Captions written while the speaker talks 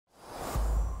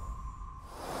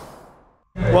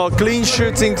Well, clean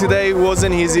shooting today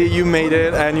wasn't easy. You made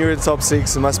it and you're top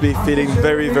 6. You must be feeling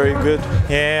very, very good.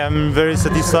 Yeah, I'm very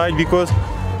satisfied because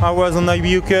I was on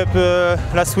IBU Cup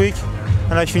last week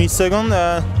and I finished second.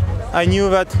 I knew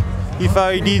that if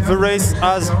I did the race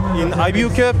as in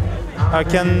IBU Cup, I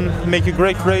can make a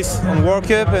great race on World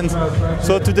Cup. And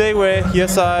so today,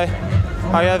 yes, I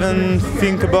haven't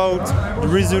think about the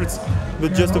results,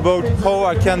 but just about how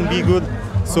I can be good.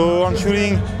 So on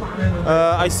shooting,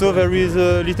 I saw there is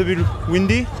a little bit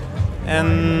windy,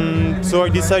 and so I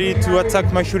decided to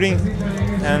attack my shooting,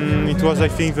 and it was, I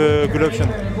think, a good option.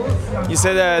 You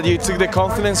said that you took the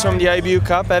confidence from the IBU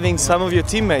Cup, having some of your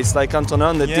teammates like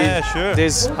Antholz that did sure.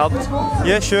 This helped.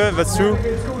 Yeah, sure, that's true.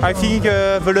 I think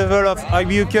the level of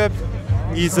IBU Cup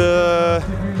is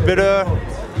better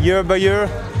year by year.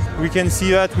 We can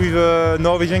see that with a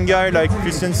Norwegian guy like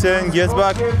Christensen,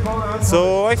 Giesbach.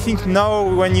 So I think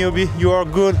now when you are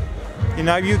good in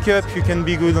IBU Cup, you can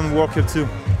be good on World Cup too.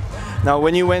 Now,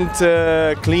 when you went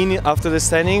clean after the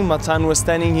standing, Matan was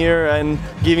standing here and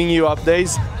giving you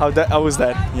updates. How was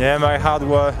that? Yeah,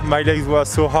 my legs were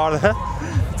so hard.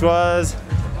 It was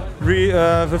really,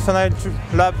 the final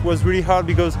lap was really hard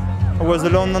because I was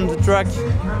alone on the track.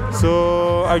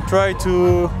 So I tried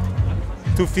to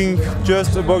think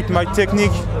just about my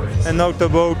technique and not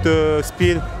about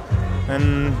speed.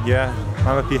 And yeah,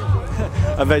 I'm happy.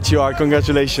 I bet you are.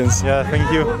 Congratulations. Yeah,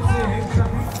 thank you.